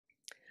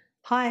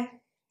Hi,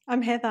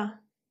 I'm Heather.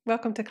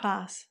 Welcome to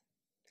class.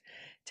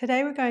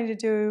 Today we're going to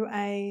do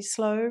a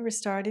slow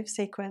restorative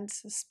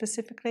sequence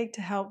specifically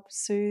to help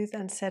soothe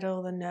and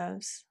settle the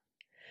nerves.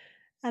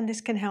 And this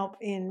can help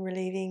in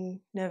relieving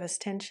nervous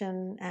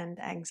tension and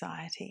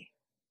anxiety.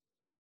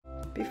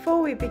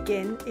 Before we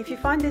begin, if you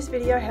find this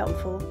video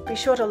helpful, be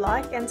sure to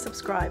like and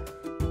subscribe.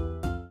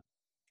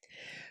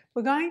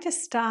 We're going to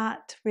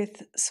start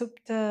with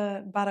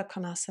Supta Baddha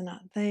Konasana,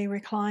 the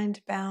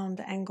reclined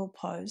bound angle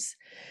pose.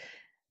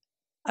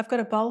 I've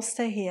got a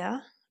bolster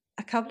here,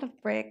 a couple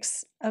of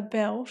bricks, a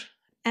belt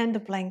and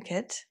a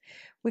blanket.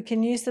 We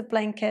can use the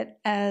blanket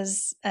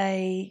as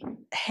a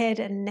head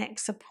and neck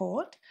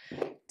support.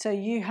 So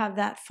you have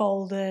that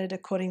folded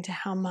according to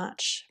how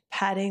much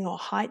padding or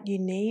height you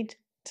need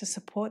to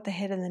support the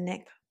head and the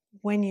neck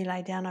when you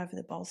lay down over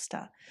the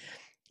bolster.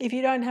 If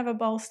you don't have a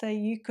bolster,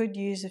 you could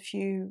use a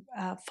few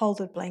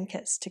folded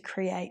blankets to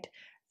create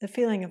the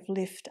feeling of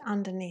lift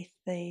underneath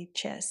the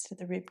chest,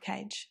 the rib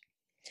cage.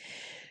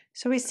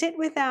 So we sit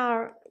with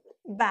our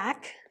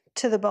back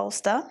to the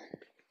bolster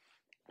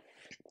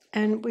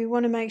and we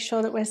want to make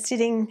sure that we're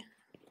sitting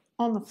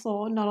on the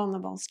floor, not on the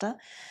bolster.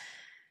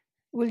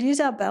 We'll use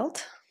our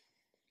belt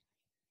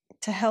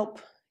to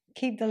help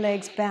keep the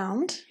legs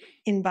bound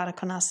in Baddha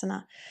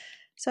Konasana.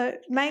 So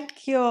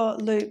make your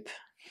loop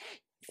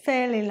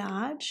fairly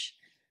large,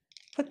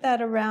 put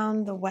that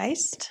around the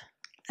waist,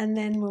 and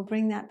then we'll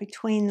bring that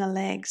between the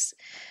legs.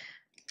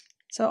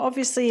 So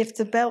obviously if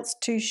the belt's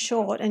too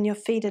short and your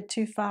feet are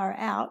too far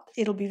out,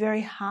 it'll be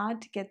very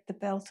hard to get the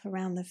belt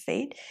around the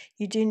feet.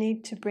 You do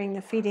need to bring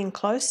the feet in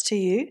close to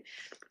you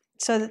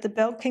so that the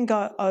belt can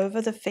go over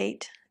the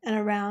feet and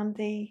around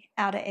the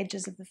outer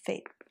edges of the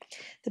feet.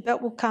 The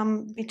belt will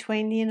come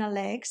between the inner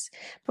legs,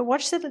 but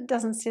watch that it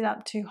doesn't sit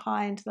up too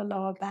high into the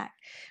lower back.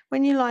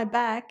 When you lie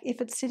back,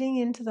 if it's sitting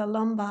into the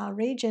lumbar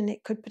region,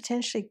 it could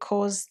potentially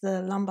cause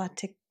the lumbar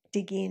to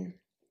dig in.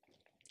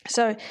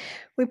 So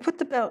we put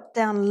the belt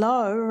down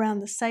low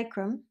around the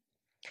sacrum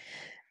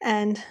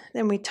and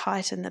then we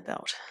tighten the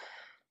belt.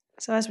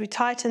 So as we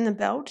tighten the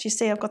belt, you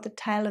see I've got the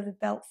tail of the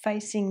belt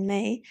facing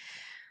me.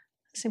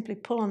 Simply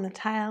pull on the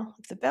tail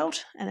of the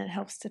belt and it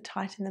helps to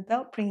tighten the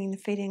belt, bringing the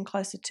feet in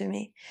closer to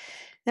me.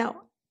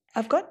 Now,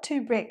 I've got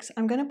two bricks.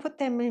 I'm going to put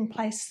them in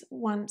place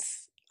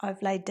once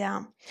I've laid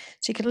down.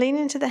 So you can lean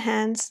into the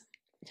hands.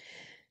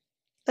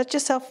 Let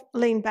yourself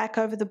lean back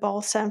over the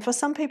bolster. And for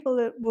some people,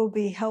 it will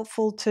be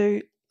helpful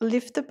to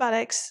lift the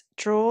buttocks,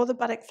 draw the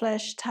buttock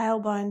flesh,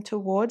 tailbone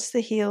towards the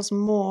heels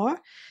more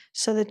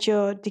so that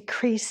you're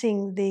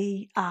decreasing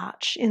the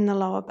arch in the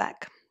lower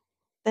back.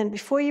 Then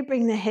before you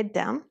bring the head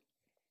down,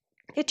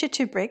 get your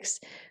two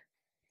bricks,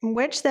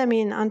 wedge them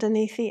in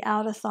underneath the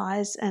outer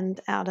thighs and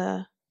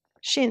outer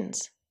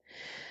shins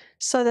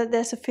so that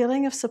there's a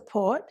feeling of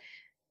support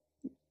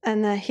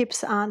and the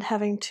hips aren't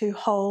having to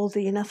hold,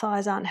 the inner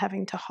thighs aren't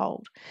having to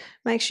hold.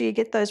 Make sure you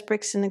get those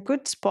bricks in a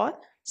good spot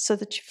so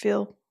that you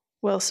feel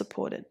well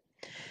supported.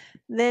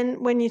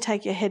 Then when you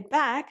take your head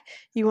back,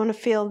 you want to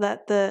feel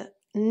that the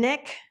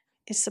neck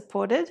is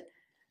supported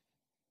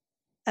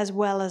as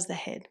well as the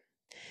head.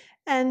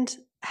 And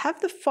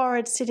have the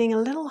forehead sitting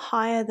a little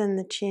higher than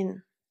the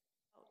chin.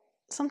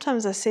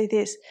 Sometimes I see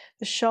this,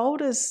 the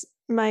shoulders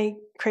may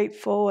creep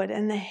forward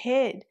and the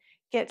head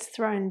gets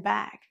thrown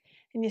back.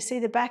 And you see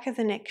the back of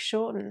the neck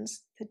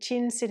shortens, the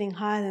chin sitting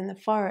higher than the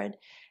forehead,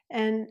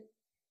 and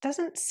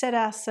doesn't set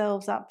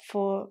ourselves up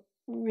for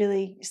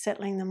really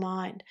settling the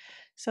mind.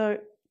 So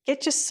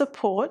get your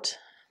support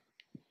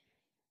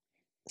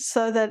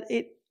so that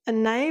it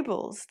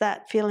enables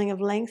that feeling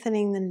of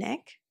lengthening the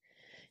neck.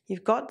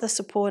 You've got the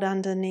support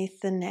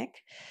underneath the neck,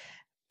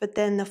 but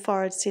then the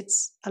forehead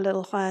sits a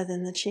little higher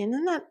than the chin,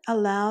 and that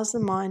allows the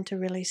mind to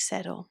really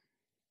settle.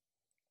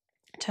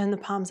 Turn the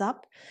palms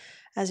up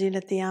as you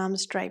let the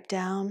arms drape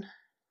down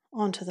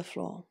onto the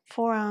floor.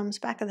 Forearms,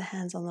 back of the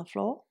hands on the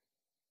floor.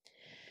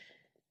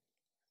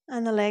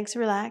 And the legs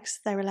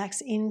relax. They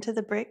relax into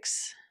the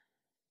bricks.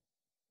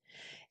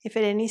 If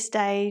at any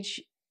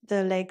stage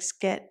the legs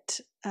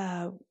get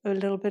a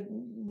little bit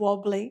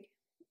wobbly,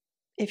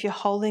 if you're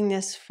holding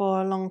this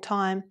for a long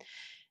time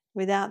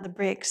without the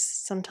bricks,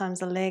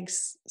 sometimes the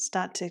legs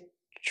start to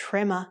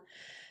tremor.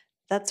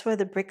 That's where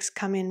the bricks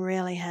come in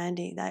really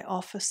handy. They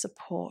offer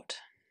support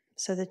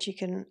so that you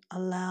can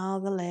allow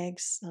the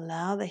legs,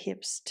 allow the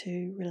hips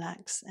to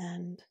relax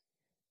and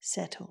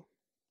settle.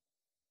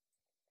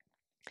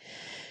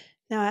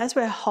 Now, as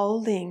we're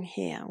holding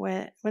here,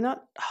 we're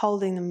not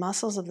holding the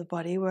muscles of the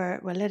body, we're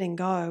letting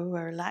go,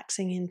 we're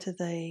relaxing into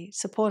the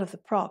support of the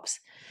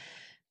props,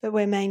 but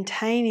we're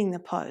maintaining the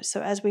pose.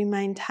 So as we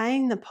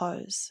maintain the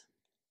pose,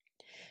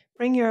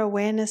 bring your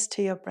awareness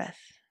to your breath.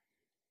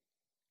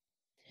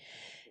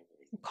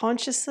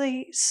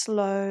 Consciously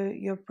slow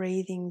your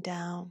breathing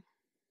down.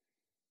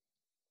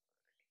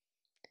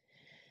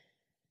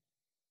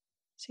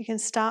 So you can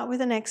start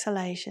with an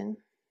exhalation,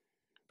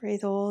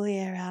 breathe all the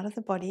air out of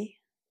the body.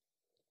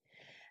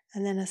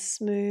 And then a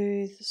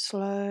smooth,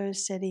 slow,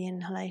 steady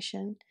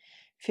inhalation,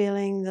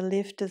 feeling the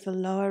lift of the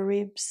lower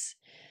ribs,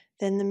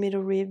 then the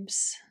middle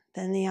ribs,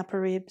 then the upper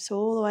ribs,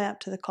 all the way up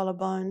to the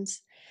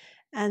collarbones,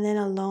 and then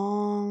a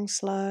long,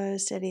 slow,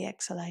 steady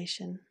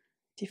exhalation,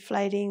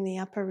 deflating the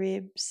upper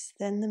ribs,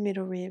 then the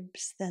middle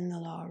ribs, then the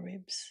lower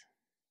ribs.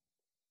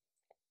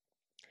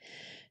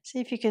 See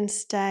if you can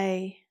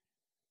stay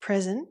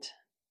present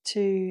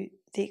to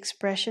the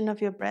expression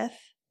of your breath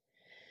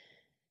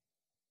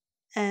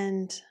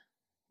and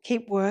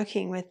keep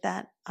working with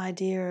that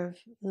idea of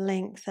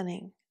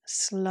lengthening,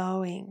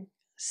 slowing,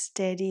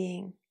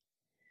 steadying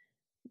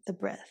the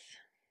breath.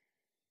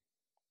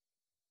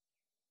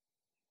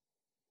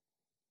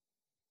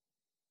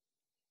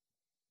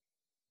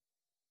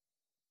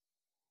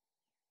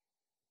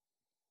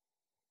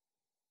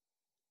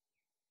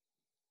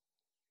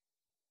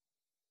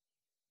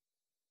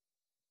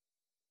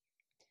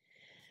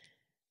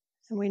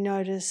 And we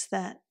notice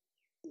that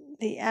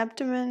the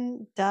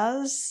abdomen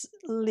does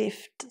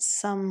lift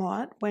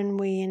somewhat when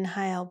we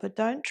inhale, but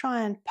don't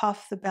try and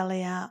puff the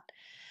belly out.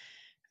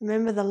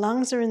 Remember, the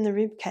lungs are in the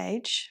rib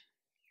cage.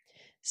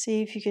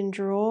 See if you can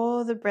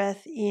draw the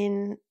breath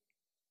in,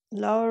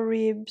 lower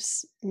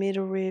ribs,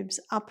 middle ribs,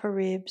 upper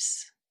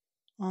ribs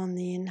on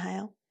the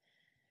inhale.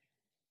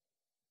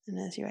 And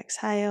as you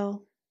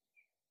exhale,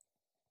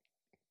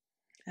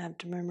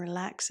 abdomen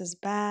relaxes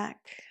back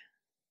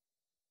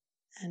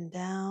and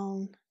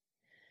down,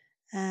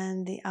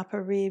 and the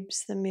upper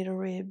ribs, the middle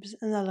ribs,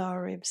 and the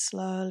lower ribs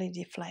slowly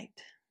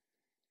deflate.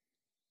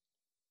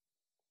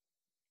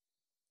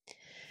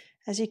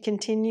 As you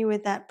continue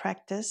with that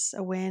practice,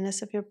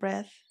 awareness of your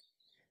breath,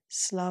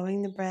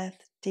 slowing the breath,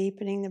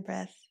 deepening the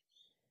breath,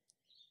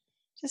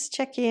 just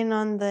check in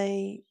on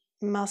the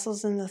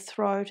muscles in the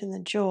throat and the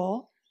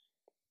jaw.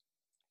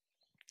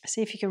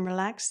 See if you can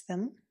relax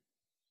them.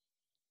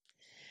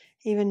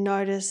 Even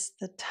notice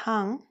the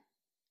tongue.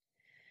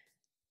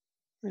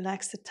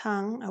 Relax the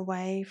tongue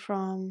away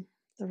from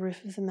the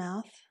roof of the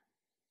mouth.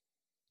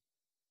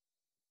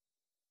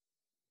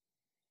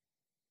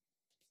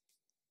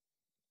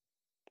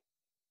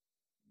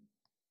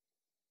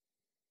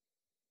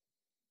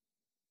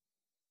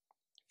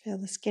 Feel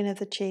the skin of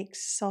the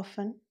cheeks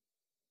soften.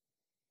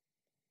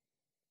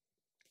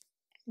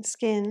 The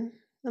skin,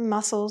 the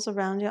muscles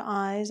around your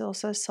eyes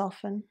also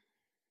soften.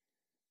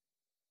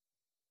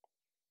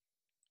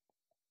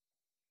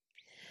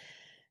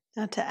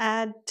 Now, to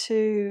add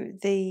to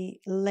the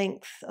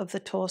length of the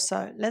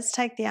torso, let's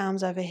take the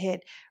arms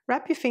overhead.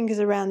 Wrap your fingers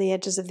around the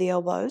edges of the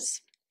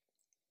elbows.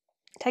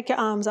 Take your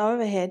arms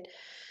overhead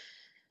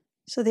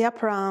so the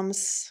upper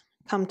arms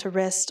come to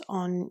rest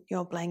on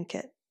your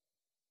blanket.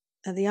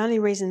 Now, the only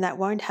reason that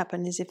won't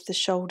happen is if the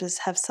shoulders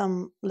have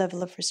some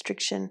level of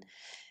restriction,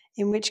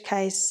 in which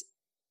case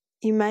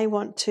you may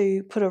want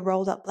to put a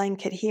rolled up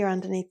blanket here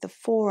underneath the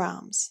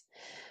forearms.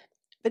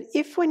 But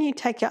if when you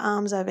take your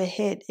arms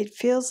overhead, it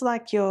feels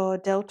like your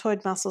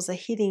deltoid muscles are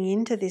hitting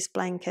into this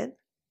blanket,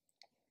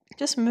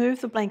 just move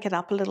the blanket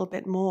up a little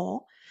bit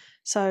more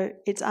so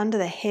it's under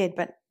the head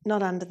but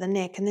not under the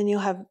neck, and then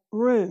you'll have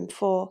room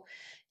for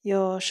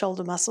your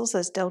shoulder muscles,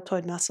 those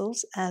deltoid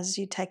muscles, as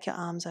you take your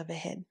arms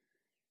overhead.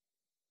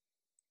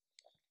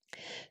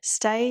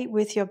 Stay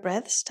with your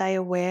breath, stay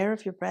aware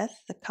of your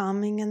breath, the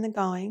coming and the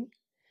going,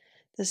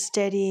 the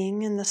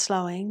steadying and the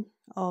slowing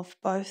of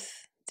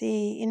both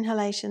the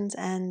inhalations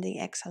and the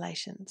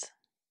exhalations.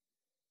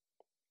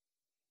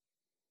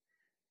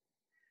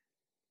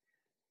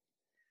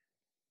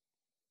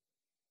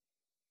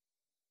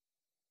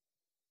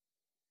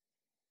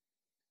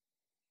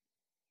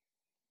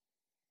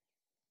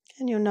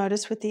 And you'll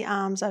notice with the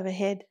arms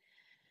overhead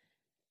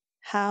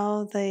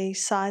how the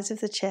sides of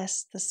the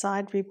chest, the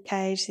side rib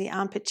cage, the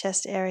armpit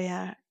chest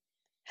area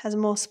has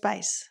more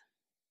space.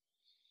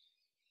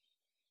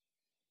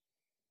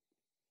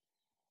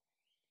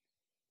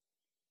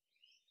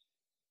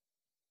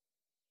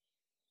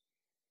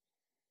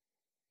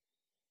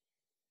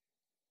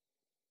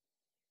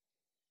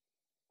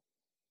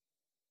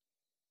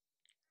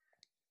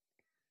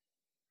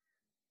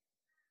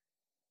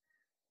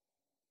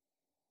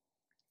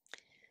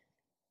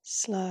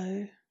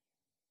 Slow,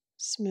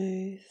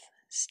 smooth,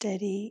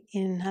 steady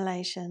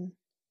inhalation.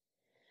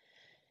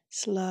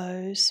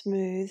 Slow,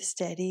 smooth,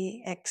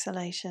 steady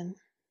exhalation.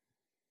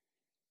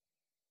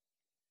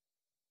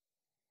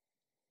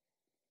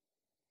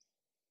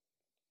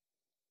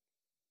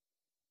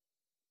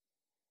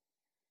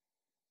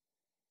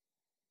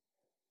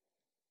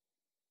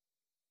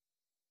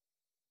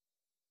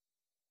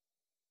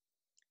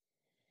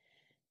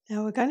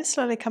 Now we're going to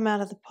slowly come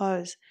out of the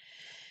pose.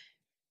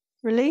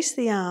 Release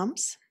the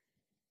arms.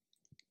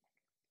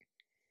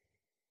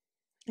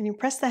 And you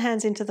press the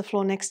hands into the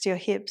floor next to your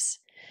hips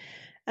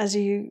as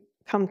you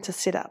come to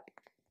sit up.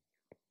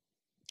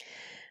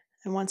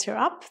 And once you're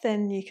up,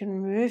 then you can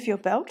remove your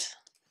belt.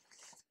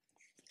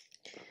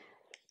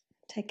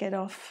 Take it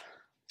off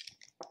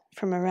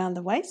from around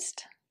the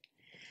waist.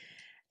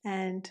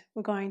 And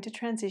we're going to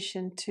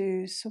transition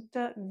to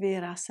Supta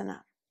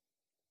Virasana.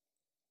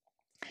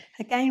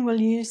 Again,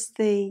 we'll use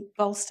the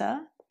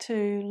bolster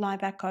to lie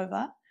back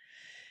over.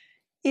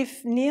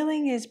 If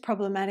kneeling is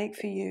problematic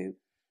for you,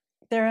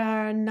 there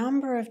are a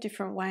number of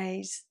different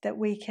ways that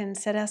we can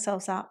set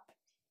ourselves up,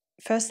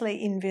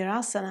 firstly in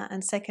Virasana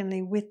and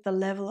secondly with the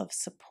level of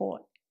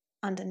support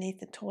underneath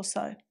the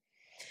torso.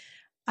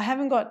 I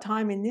haven't got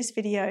time in this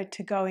video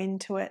to go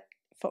into it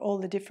for all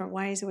the different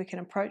ways that we can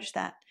approach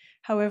that.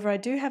 However, I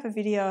do have a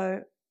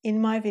video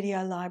in my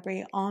video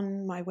library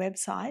on my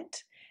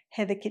website,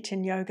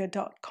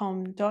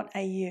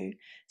 heatherkitchenyoga.com.au,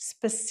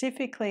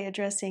 specifically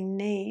addressing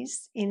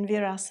knees in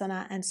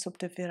Virasana and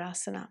Supta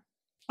Virasana.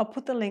 I'll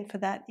put the link for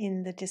that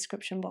in the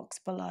description box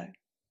below.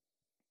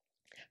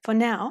 For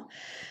now,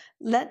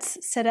 let's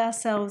set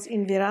ourselves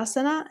in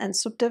Virasana and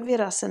Supta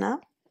Virasana.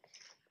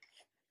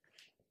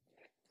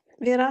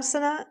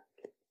 Virasana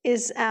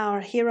is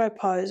our hero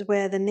pose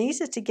where the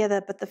knees are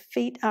together but the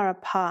feet are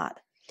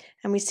apart.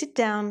 And we sit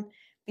down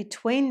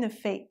between the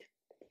feet.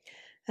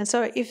 And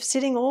so if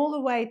sitting all the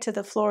way to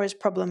the floor is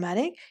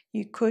problematic,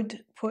 you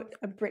could put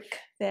a brick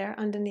there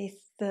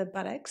underneath the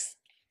buttocks,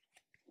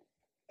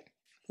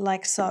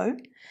 like so.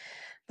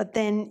 But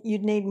then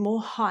you'd need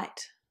more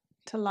height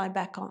to lie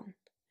back on.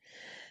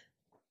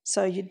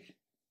 So you'd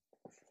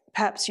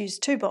perhaps use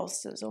 2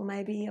 bolsters or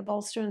maybe a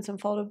bolster and some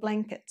folded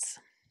blankets.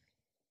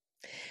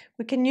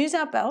 We can use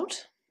our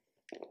belt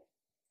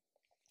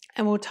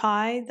and we'll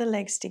tie the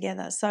legs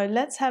together. So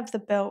let's have the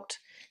belt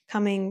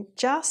coming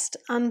just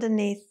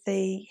underneath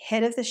the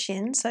head of the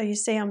shin. So you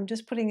see I'm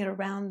just putting it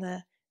around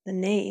the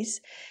knees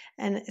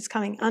and it's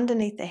coming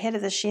underneath the head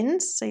of the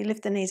shins. So you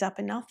lift the knees up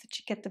enough that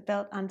you get the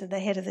belt under the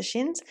head of the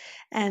shins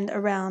and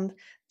around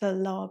the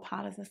lower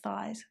part of the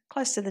thighs,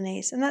 close to the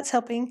knees. And that's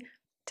helping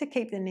to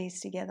keep the knees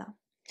together.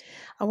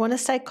 I want to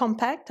stay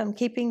compact. I'm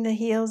keeping the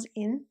heels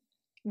in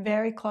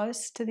very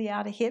close to the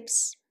outer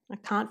hips. I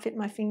can't fit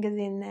my fingers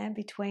in there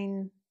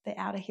between the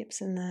outer hips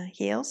and the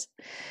heels.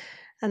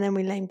 And then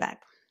we lean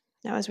back.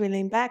 Now as we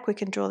lean back, we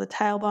can draw the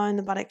tailbone,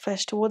 the buttock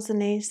flesh towards the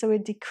knees. So we're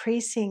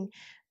decreasing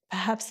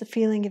perhaps the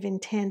feeling of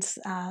intense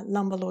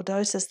lumbar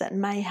lordosis that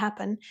may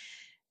happen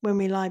when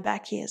we lie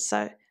back here.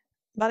 So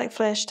buttock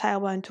flesh,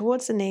 tailbone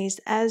towards the knees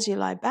as you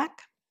lie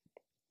back.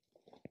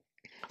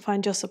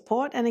 Find your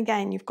support. And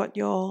again, you've got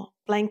your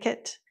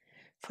blanket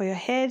for your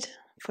head,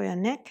 for your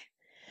neck.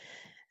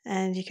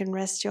 And you can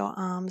rest your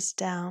arms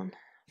down.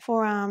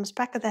 Forearms,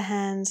 back of the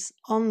hands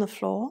on the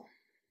floor.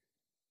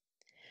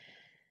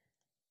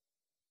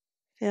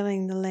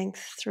 Feeling the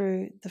length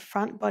through the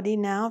front body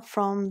now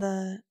from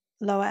the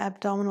lower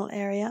abdominal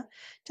area.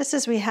 Just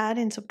as we had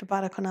in Supta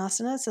Baddha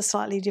Konasana, it's a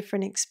slightly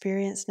different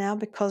experience now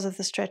because of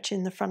the stretch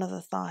in the front of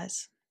the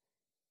thighs.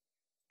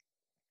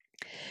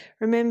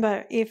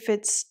 Remember, if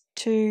it's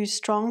too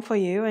strong for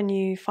you and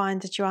you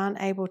find that you aren't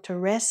able to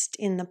rest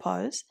in the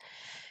pose,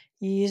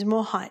 you use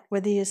more height,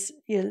 whether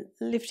you're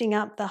lifting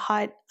up the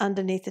height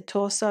underneath the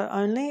torso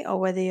only or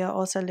whether you're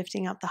also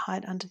lifting up the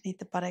height underneath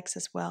the buttocks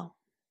as well.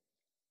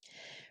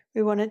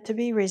 We want it to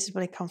be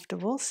reasonably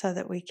comfortable so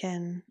that we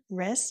can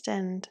rest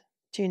and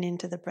tune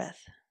into the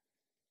breath.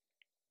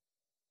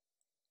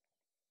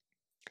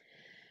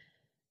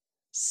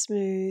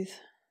 Smooth,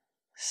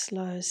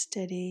 slow,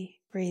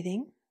 steady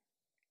breathing.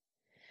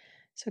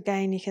 So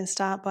again, you can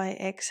start by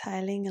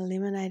exhaling,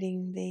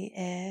 eliminating the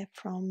air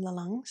from the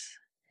lungs.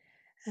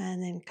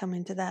 And then come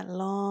into that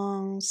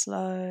long,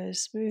 slow,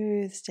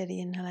 smooth, steady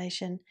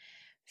inhalation.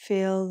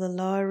 Feel the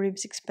lower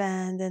ribs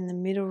expand, then the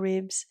middle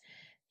ribs,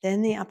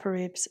 then the upper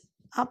ribs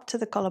up to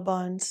the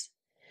collarbones.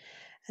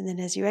 And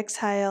then as you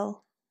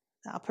exhale,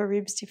 the upper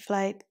ribs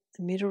deflate,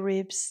 the middle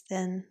ribs,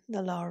 then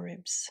the lower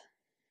ribs.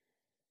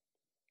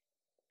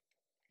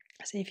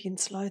 See if you can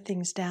slow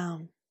things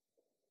down.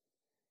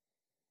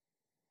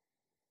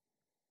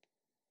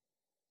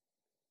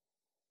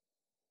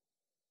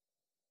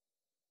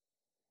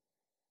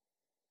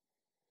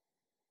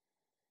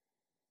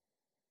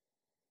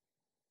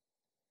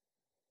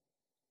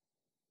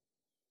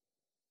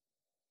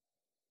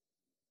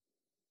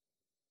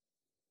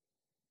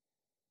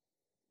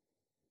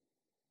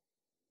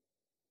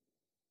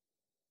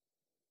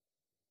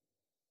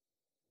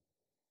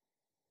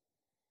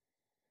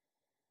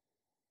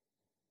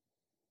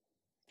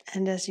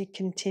 And as you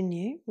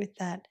continue with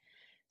that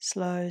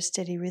slow,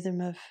 steady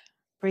rhythm of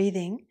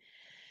breathing,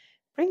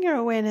 bring your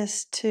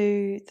awareness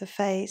to the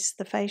face,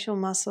 the facial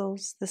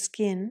muscles, the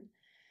skin.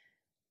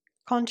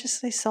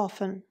 Consciously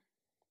soften.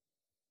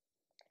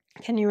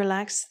 Can you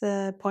relax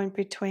the point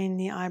between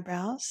the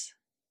eyebrows?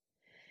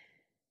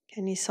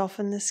 Can you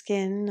soften the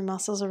skin, the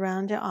muscles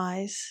around your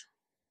eyes?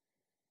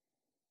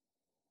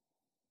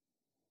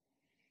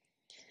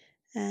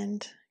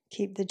 And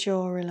keep the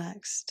jaw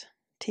relaxed,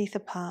 teeth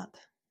apart.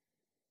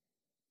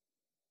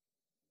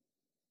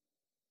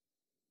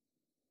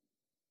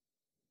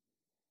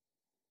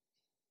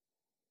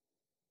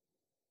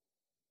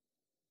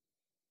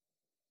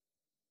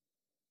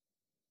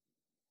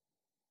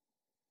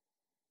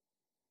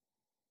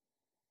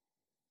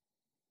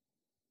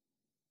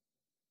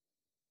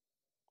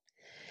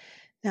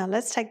 Now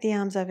let's take the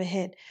arms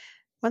overhead.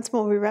 Once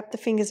more, we wrap the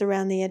fingers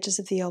around the edges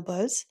of the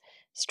elbows,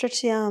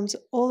 stretch the arms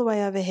all the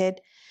way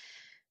overhead.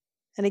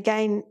 And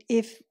again,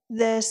 if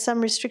there's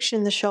some restriction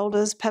in the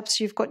shoulders, perhaps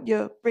you've got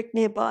your brick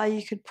nearby,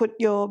 you could put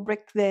your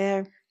brick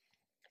there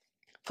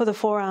for the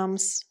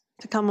forearms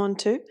to come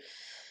onto.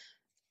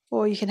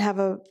 Or you can have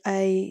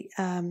a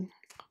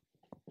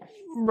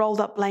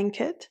rolled up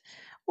blanket.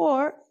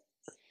 Or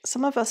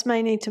some of us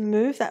may need to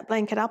move that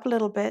blanket up a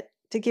little bit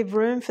to give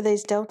room for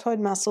these deltoid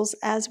muscles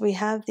as we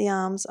have the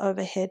arms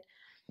overhead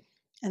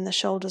and the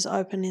shoulders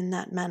open in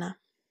that manner.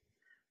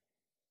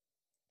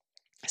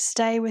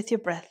 Stay with your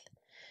breath.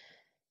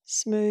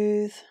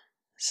 Smooth,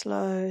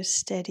 slow,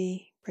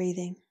 steady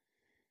breathing.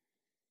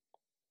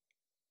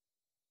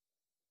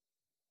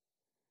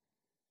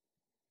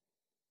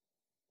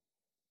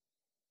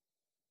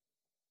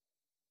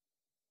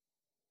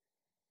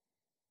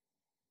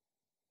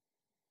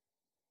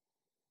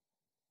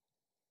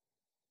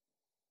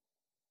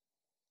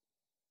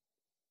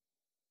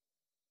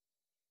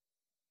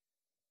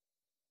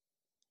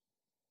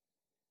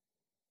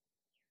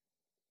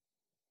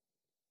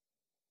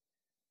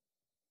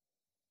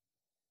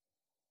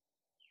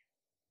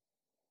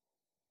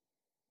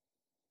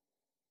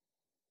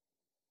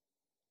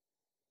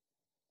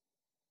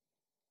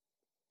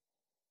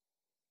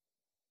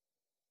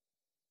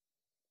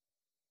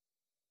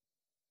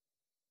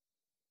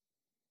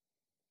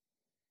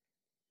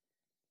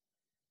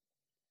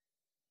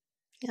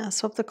 Now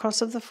swap the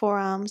cross of the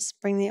forearms,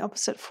 bring the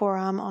opposite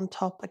forearm on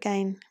top.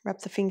 Again, wrap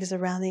the fingers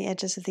around the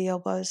edges of the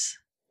elbows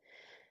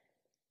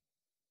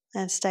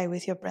and stay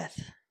with your breath.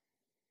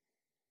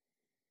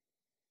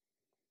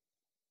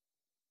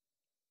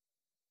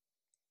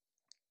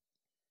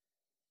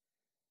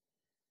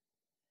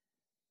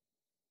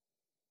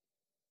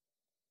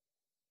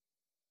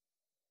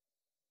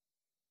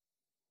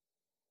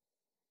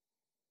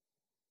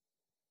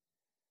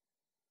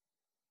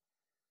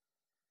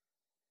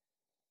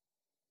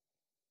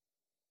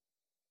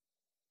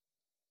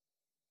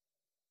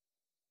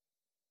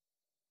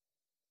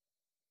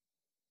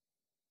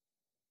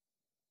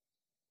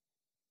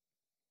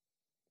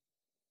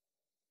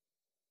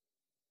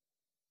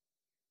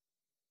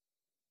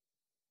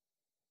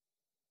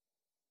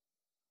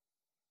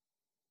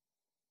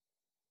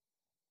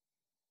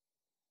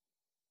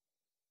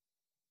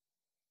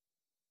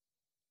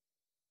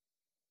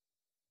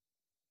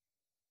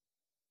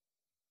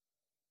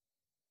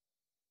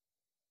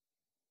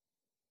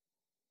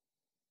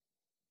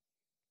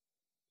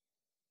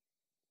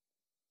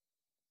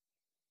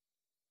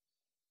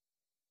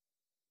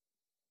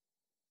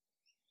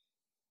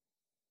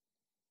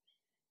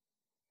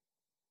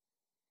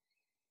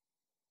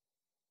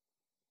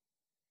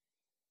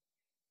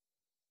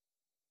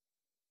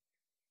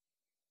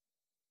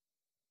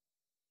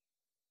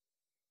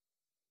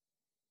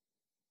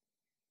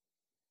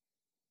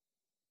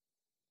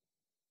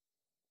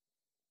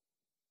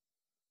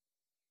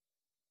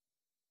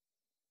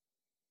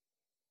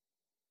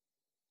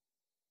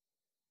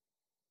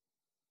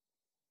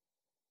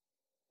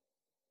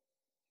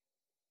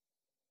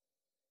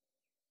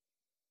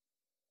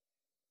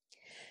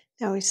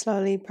 Now we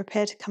slowly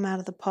prepare to come out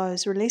of the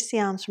pose. Release the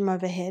arms from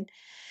overhead.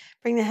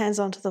 Bring the hands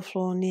onto the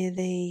floor near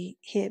the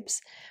hips.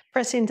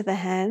 Press into the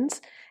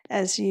hands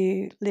as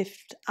you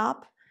lift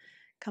up.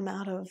 Come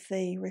out of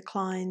the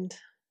reclined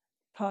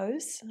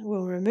pose.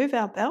 We'll remove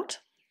our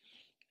belt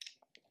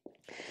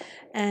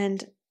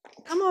and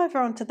come over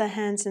onto the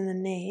hands and the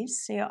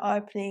knees. So you're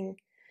opening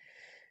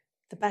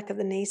the back of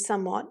the knees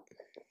somewhat.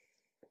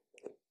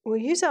 We'll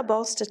use our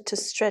bolster to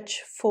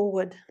stretch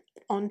forward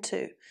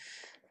onto.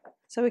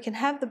 So we can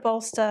have the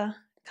bolster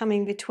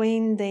coming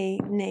between the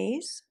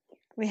knees.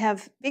 We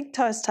have big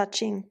toes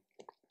touching,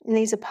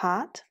 knees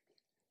apart.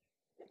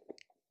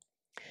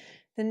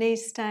 The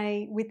knees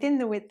stay within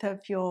the width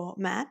of your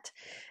mat,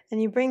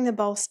 and you bring the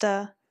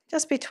bolster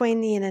just between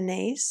the inner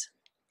knees.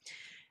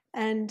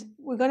 And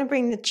we're going to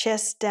bring the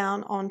chest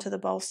down onto the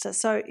bolster.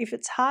 So if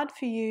it's hard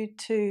for you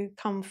to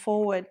come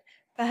forward,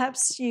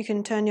 perhaps you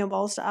can turn your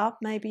bolster up.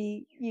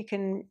 Maybe you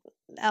can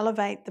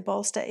elevate the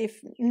bolster.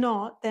 If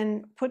not,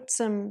 then put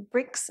some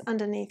bricks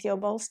underneath your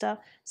bolster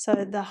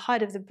so the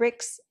height of the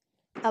bricks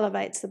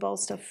elevates the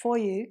bolster for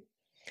you.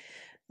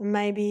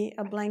 Maybe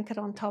a blanket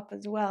on top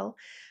as well.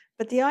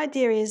 But the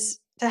idea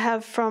is to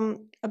have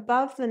from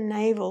above the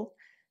navel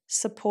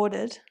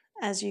supported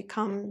as you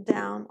come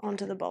down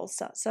onto the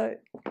bolster. So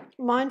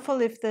mindful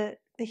if the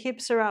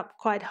hips are up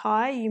quite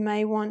high, you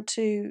may want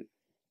to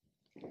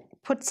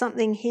put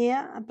something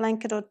here, a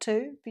blanket or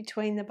two,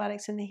 between the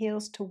buttocks and the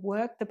heels to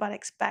work the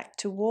buttocks back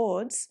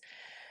towards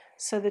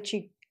so that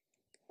you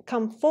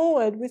come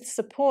forward with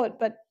support,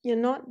 but you're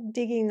not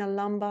digging the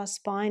lumbar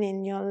spine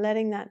in, you're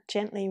letting that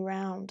gently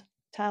round,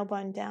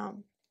 tailbone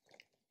down.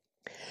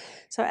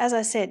 So as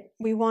I said,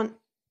 we want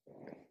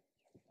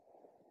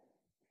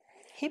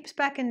hips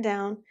back and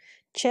down,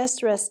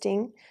 chest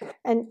resting,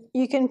 and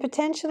you can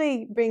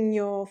potentially bring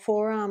your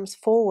forearms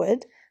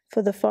forward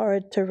for the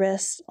forehead to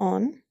rest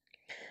on.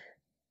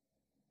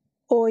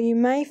 Or you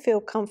may feel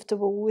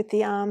comfortable with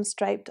the arms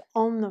draped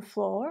on the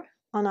floor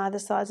on either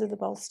side of the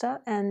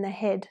bolster and the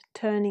head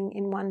turning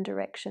in one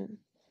direction.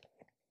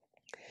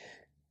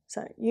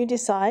 So you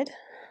decide.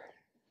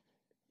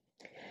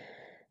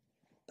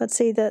 But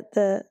see that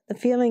the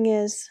feeling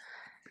is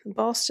the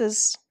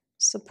bolster's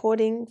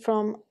supporting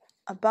from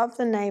above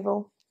the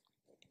navel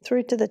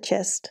through to the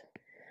chest.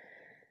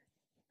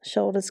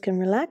 Shoulders can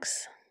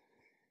relax.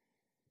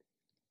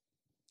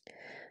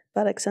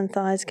 Buttocks and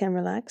thighs can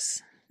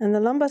relax. And the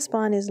lumbar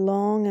spine is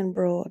long and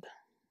broad.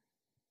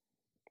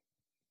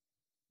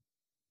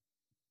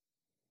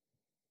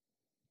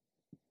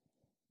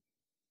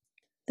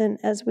 Then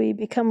as we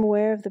become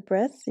aware of the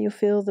breath, you'll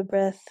feel the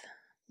breath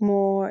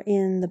more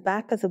in the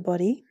back of the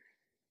body.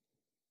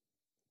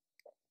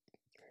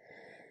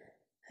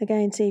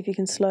 Again, see if you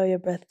can slow your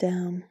breath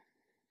down.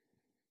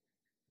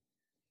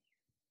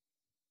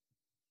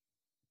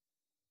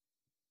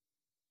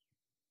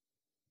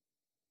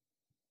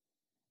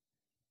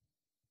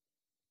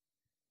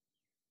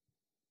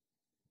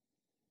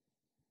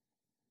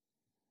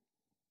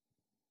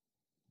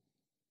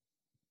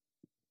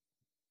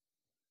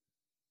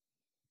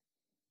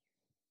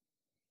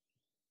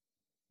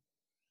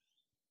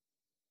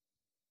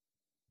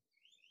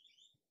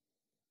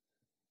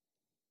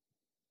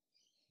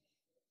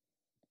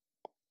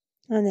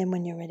 And then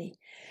when you're ready,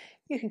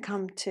 you can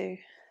come to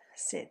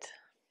sit.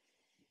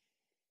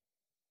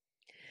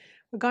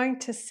 We're going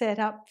to set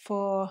up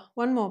for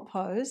one more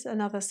pose,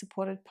 another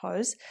supported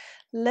pose.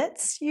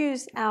 Let's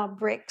use our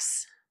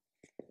bricks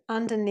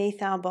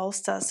underneath our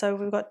bolster. So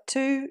we've got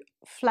two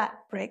flat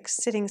bricks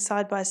sitting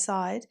side by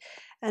side,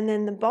 and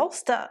then the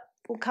bolster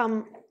will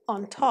come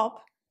on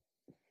top,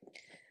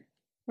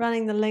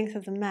 running the length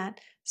of the mat.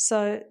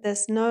 So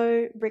there's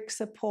no brick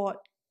support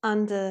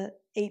under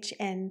each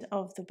end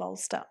of the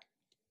bolster.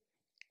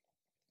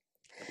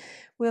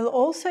 We'll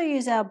also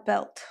use our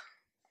belt.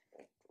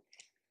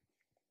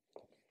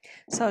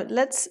 So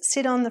let's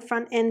sit on the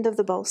front end of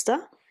the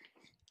bolster.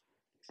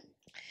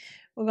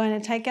 We're going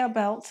to take our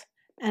belt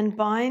and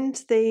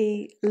bind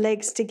the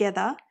legs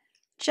together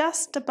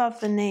just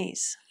above the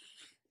knees.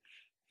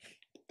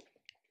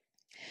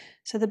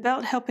 So the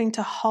belt helping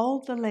to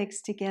hold the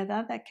legs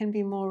together, that can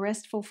be more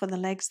restful for the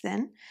legs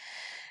then.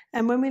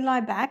 And when we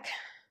lie back,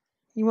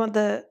 you want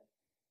the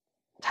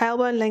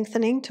tailbone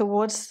lengthening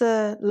towards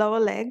the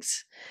lower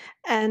legs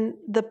and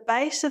the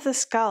base of the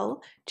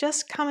skull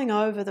just coming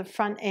over the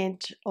front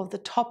edge or the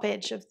top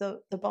edge of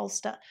the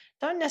bolster.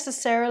 Don't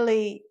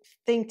necessarily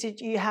think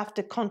that you have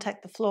to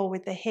contact the floor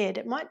with the head.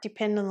 It might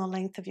depend on the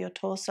length of your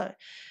torso.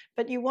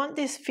 But you want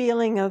this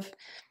feeling of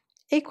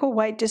equal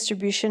weight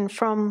distribution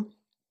from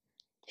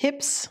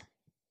hips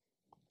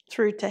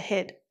through to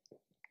head.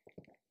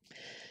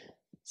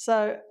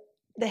 So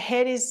the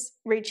head is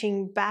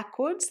reaching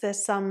backwards.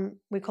 There's some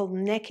we call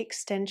neck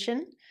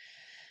extension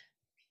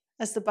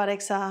as the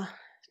buttocks are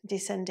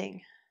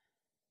descending.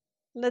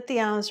 Let the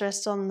arms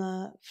rest on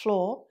the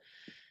floor.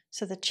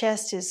 So the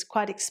chest is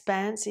quite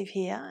expansive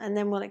here, and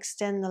then we'll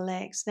extend the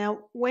legs. Now,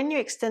 when you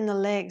extend the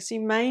legs, you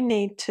may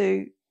need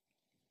to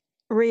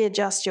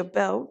readjust your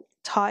belt,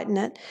 tighten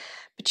it,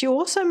 but you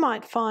also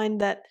might find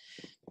that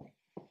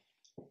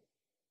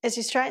as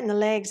you straighten the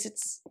legs, it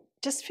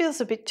just feels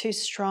a bit too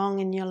strong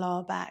in your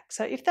lower back.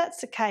 So if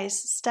that's the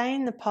case, stay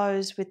in the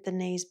pose with the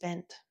knees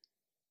bent.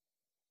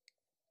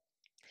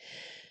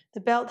 The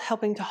belt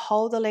helping to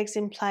hold the legs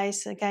in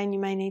place. Again, you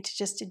may need to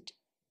just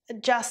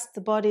adjust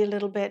the body a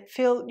little bit.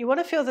 You want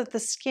to feel that the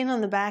skin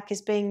on the back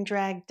is being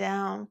dragged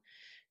down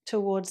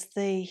towards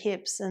the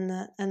hips and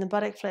the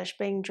buttock flesh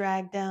being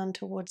dragged down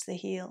towards the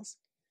heels.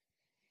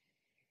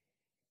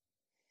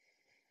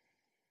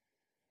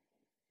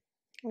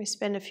 We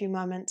spend a few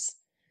moments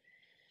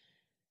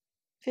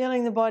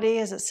feeling the body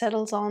as it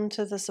settles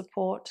onto the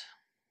support.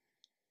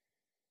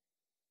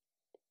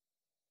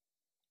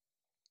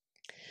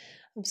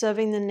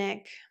 Observing the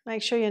neck.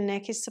 Make sure your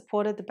neck is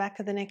supported. The back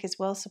of the neck is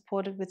well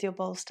supported with your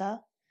bolster.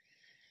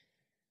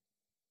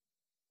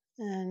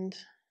 And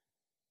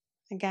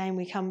again,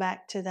 we come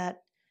back to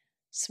that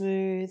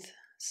smooth,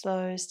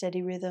 slow,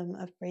 steady rhythm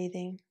of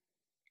breathing.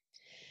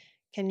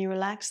 Can you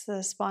relax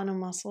the spinal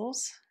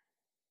muscles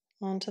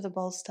onto the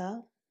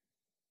bolster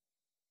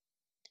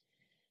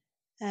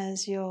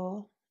as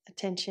your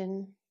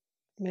attention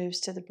moves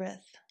to the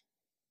breath?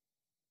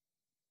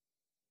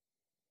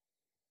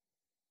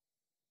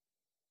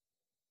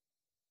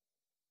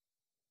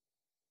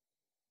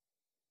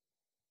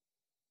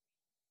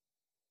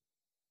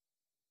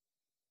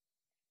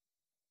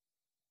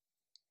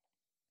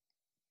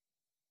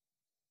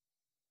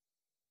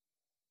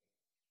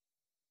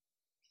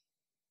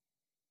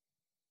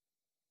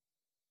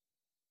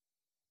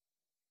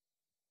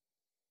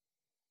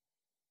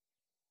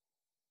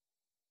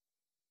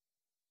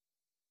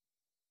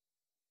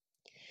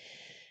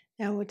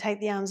 Now we'll take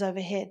the arms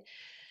overhead.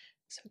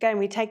 So again,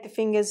 we take the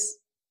fingers,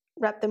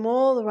 wrap them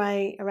all the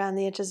way around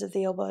the edges of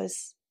the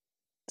elbows.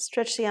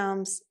 Stretch the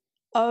arms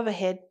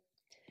overhead.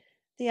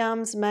 The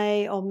arms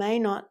may or may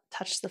not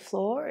touch the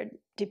floor. It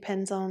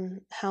depends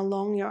on how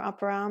long your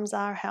upper arms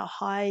are, how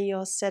high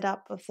your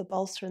setup of the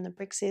bolster and the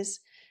bricks is,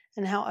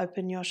 and how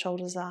open your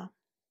shoulders are.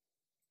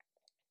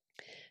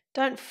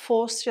 Don't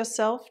force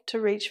yourself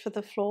to reach for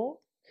the floor.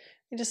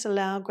 You just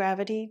allow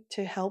gravity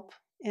to help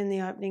in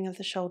the opening of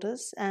the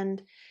shoulders.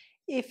 And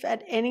If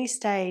at any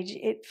stage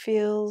it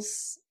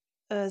feels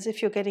as if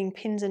you're getting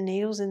pins and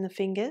needles in the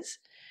fingers,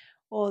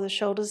 or the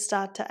shoulders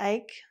start to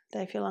ache,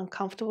 they feel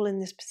uncomfortable in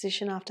this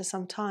position after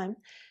some time,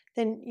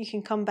 then you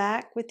can come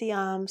back with the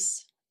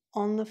arms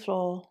on the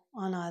floor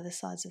on either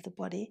sides of the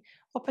body,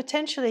 or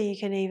potentially you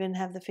can even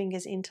have the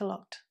fingers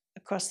interlocked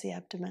across the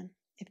abdomen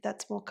if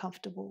that's more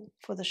comfortable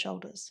for the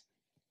shoulders.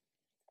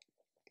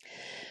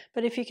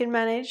 But if you can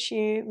manage,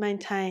 you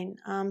maintain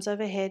arms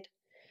overhead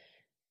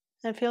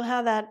and feel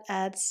how that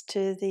adds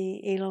to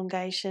the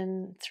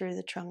elongation through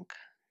the trunk.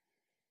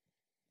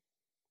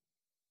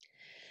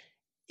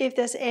 If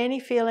there's any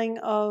feeling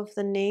of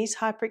the knees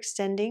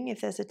hyperextending, if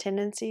there's a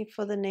tendency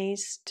for the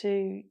knees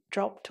to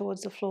drop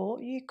towards the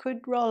floor, you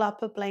could roll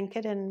up a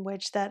blanket and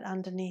wedge that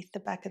underneath the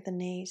back of the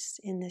knees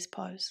in this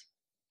pose.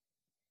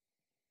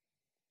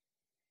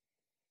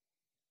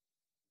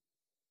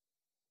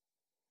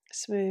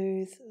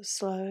 Smooth,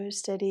 slow,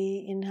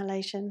 steady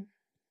inhalation.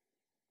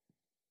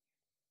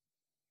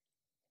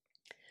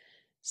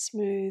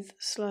 Smooth,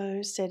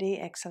 slow, steady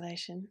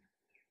exhalation.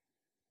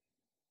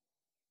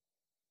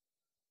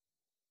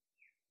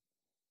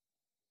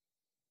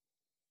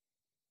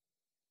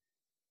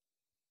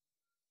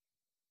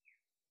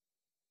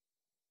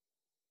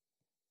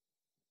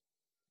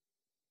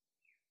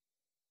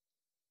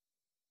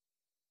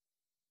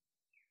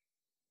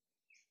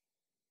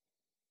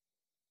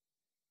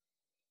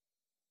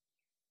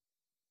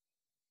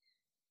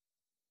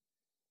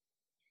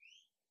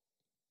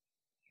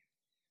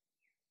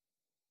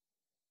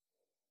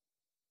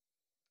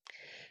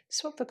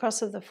 Swap the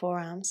cross of the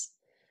forearms,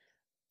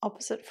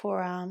 opposite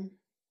forearm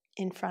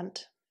in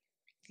front.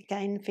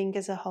 Again,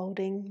 fingers are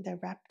holding, they're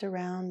wrapped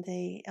around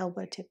the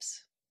elbow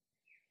tips.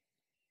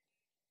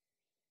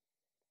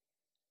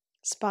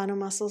 Spinal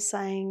muscles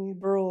staying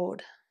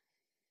broad.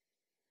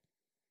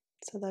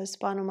 So those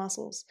spinal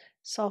muscles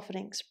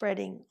softening,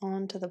 spreading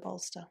onto the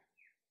bolster.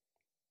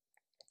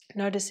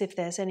 Notice if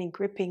there's any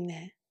gripping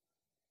there.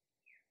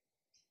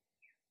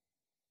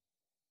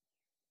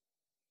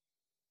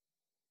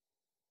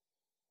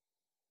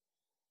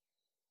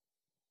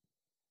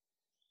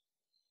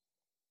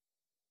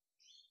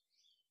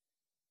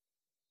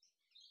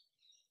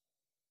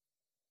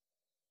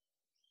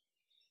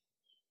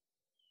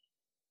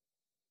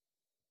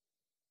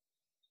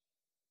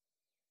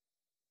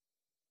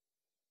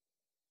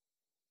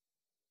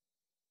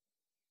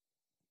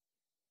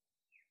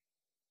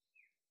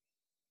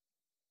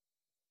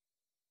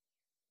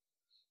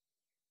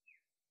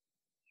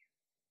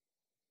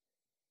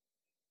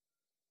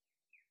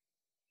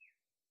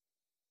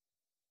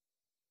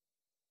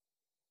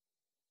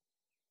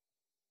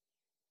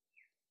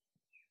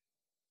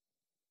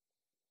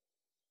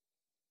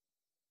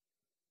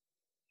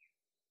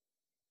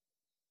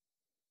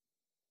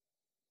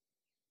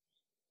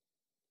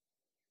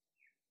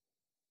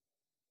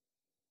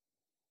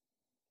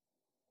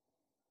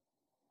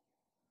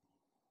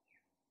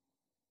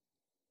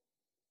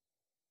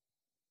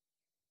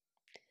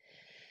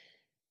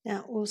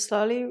 Now we'll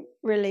slowly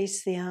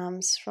release the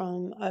arms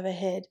from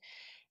overhead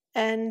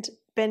and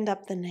bend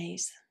up the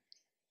knees.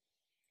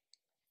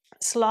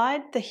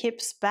 Slide the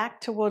hips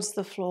back towards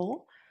the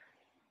floor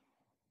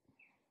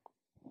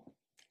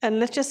and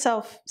let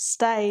yourself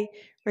stay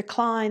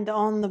reclined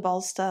on the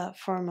bolster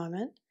for a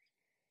moment.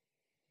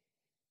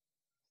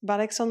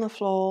 Buttocks on the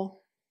floor,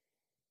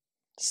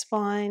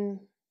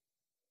 spine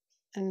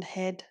and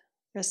head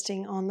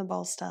resting on the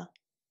bolster.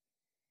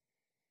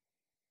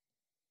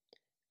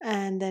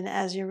 And then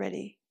as you're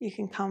ready, you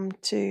can come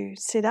to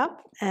sit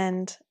up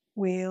and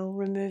we'll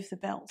remove the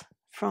belt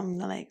from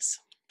the legs.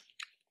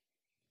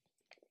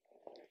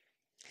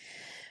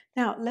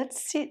 Now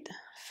let's sit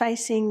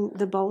facing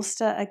the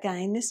bolster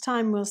again. This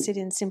time we'll sit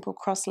in simple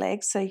cross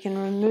legs, so you can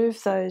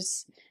remove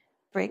those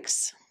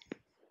bricks.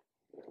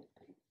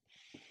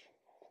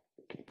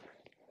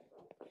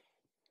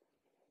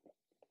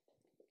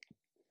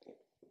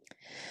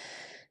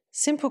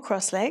 Simple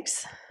cross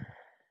legs.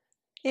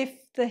 If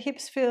the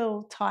hips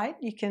feel tight,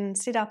 you can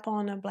sit up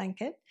on a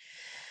blanket.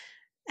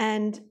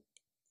 And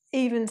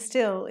even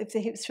still, if the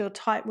hips feel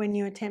tight when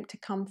you attempt to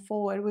come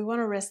forward, we want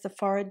to rest the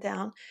forehead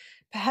down.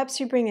 Perhaps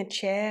you bring a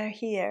chair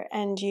here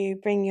and you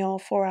bring your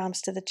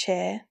forearms to the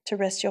chair to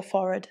rest your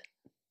forehead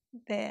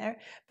there.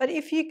 But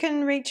if you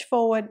can reach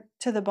forward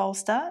to the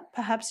bolster,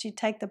 perhaps you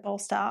take the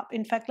bolster up.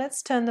 In fact,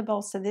 let's turn the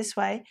bolster this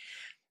way,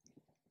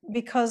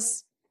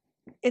 because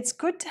it's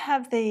good to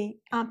have the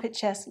armpit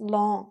chest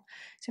long.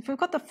 So if we've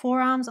got the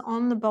forearms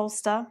on the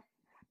bolster,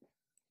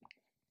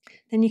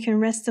 then you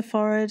can rest the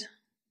forehead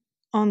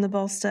on the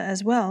bolster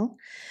as well.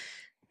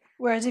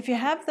 Whereas if you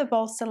have the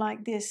bolster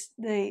like this,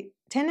 the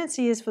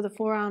tendency is for the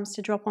forearms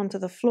to drop onto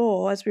the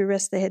floor as we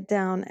rest the head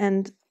down,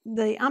 and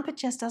the armpit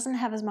chest doesn't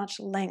have as much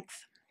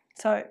length.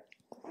 So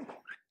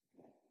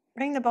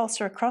bring the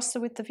bolster across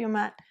the width of your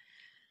mat,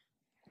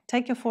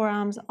 take your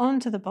forearms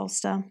onto the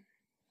bolster,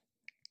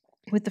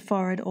 with the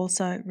forehead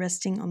also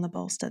resting on the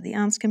bolster. The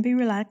arms can be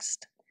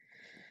relaxed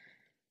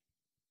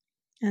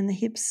and the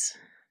hips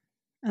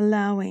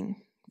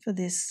allowing for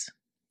this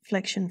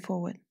flexion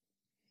forward.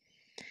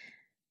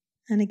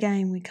 And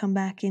again, we come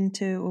back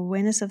into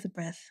awareness of the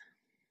breath,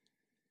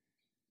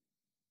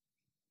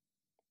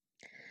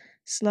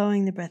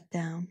 slowing the breath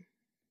down.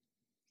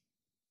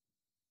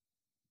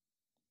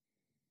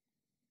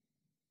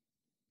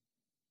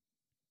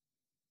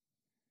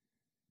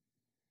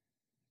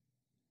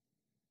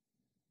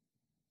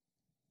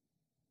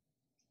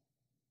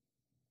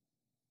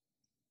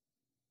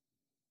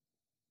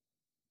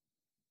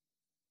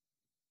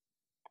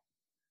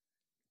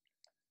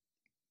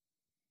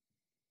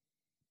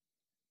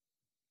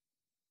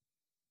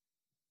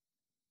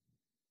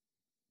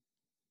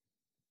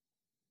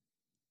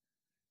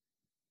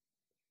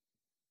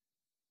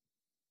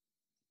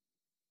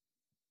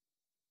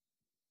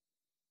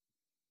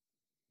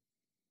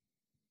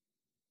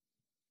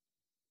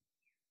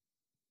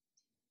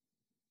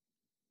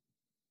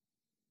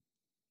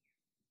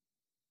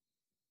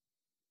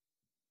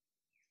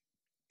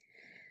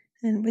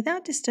 And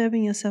without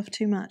disturbing yourself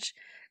too much,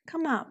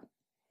 come up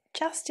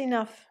just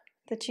enough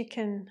that you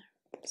can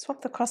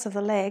swap the cross of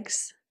the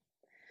legs,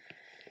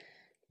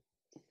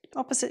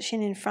 opposite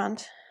shin in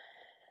front,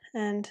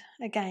 and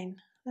again,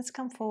 let's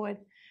come forward.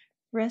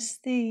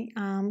 Rest the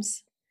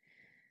arms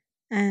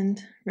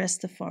and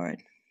rest the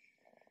forehead.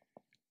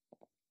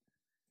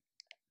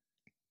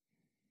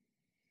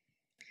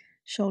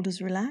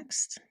 Shoulders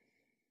relaxed,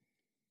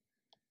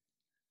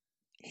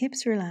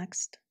 hips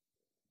relaxed,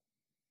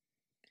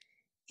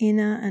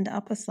 inner and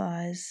upper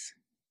thighs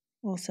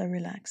also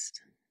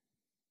relaxed.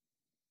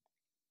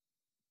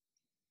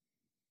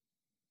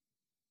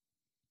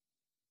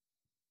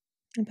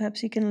 And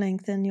perhaps you can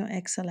lengthen your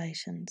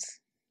exhalations.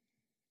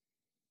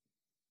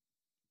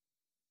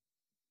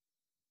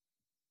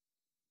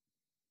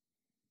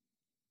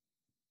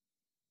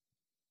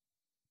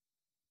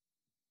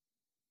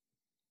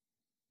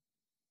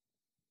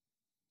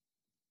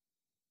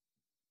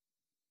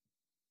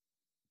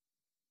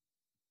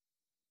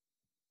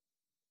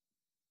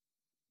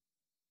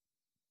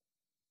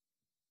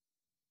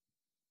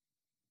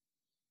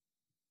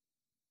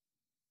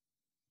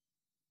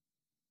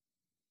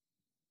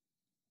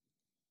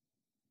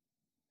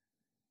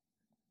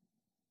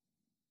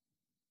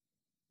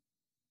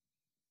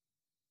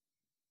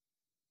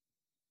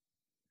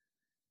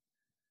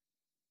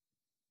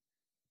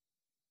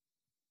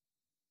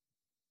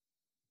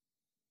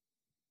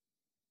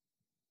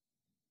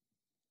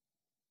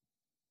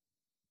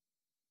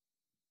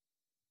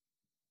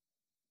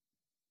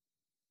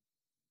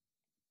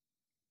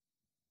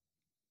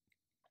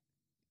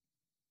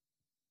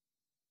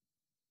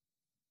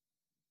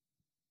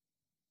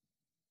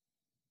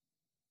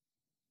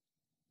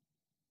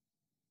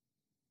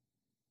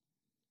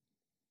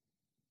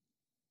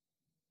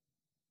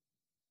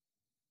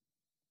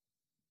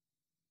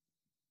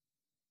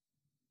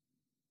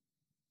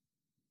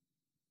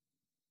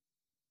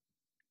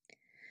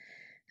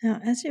 Now,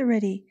 as you're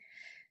ready,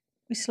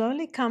 we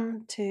slowly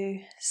come to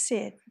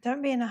sit.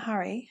 Don't be in a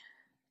hurry.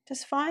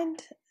 Just find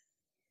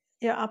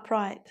your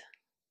upright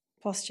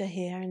posture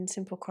here in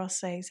simple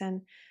cross legs,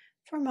 and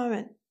for a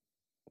moment,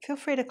 feel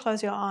free to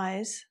close your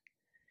eyes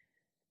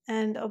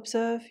and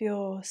observe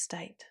your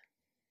state.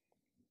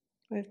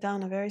 We've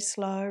done a very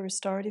slow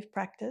restorative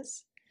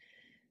practice,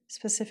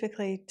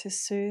 specifically to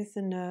soothe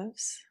the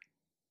nerves,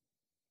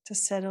 to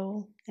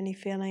settle any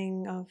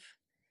feeling of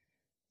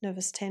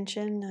nervous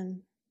tension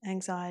and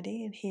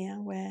anxiety. And here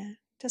we're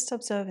just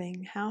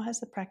observing, how has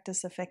the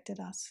practice affected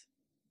us?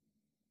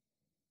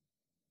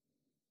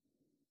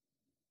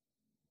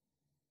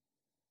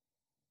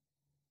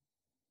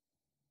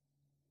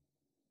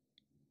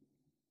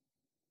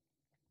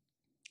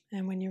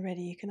 And when you're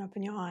ready, you can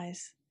open your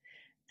eyes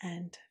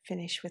and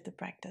finish with the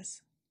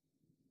practice.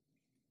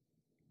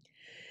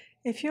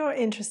 If you're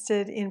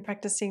interested in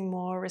practicing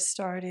more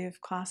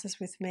restorative classes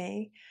with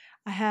me,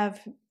 I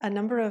have a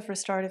number of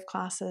restorative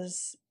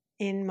classes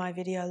in my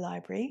video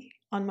library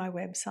on my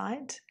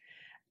website,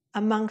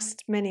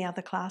 amongst many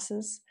other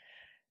classes.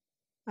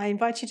 I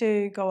invite you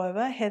to go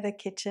over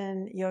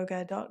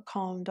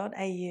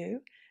heatherkitchenyoga.com.au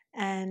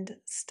and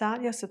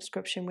start your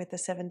subscription with a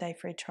 7-day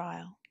free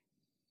trial.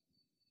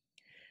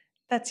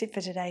 That's it for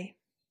today.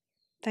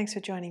 Thanks for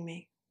joining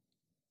me.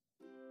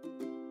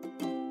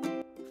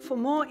 For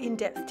more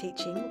in-depth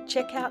teaching,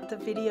 check out the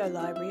video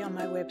library on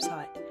my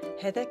website,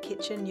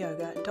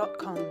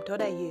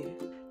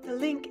 heatherkitchenyoga.com.au. The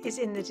link is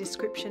in the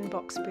description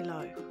box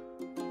below.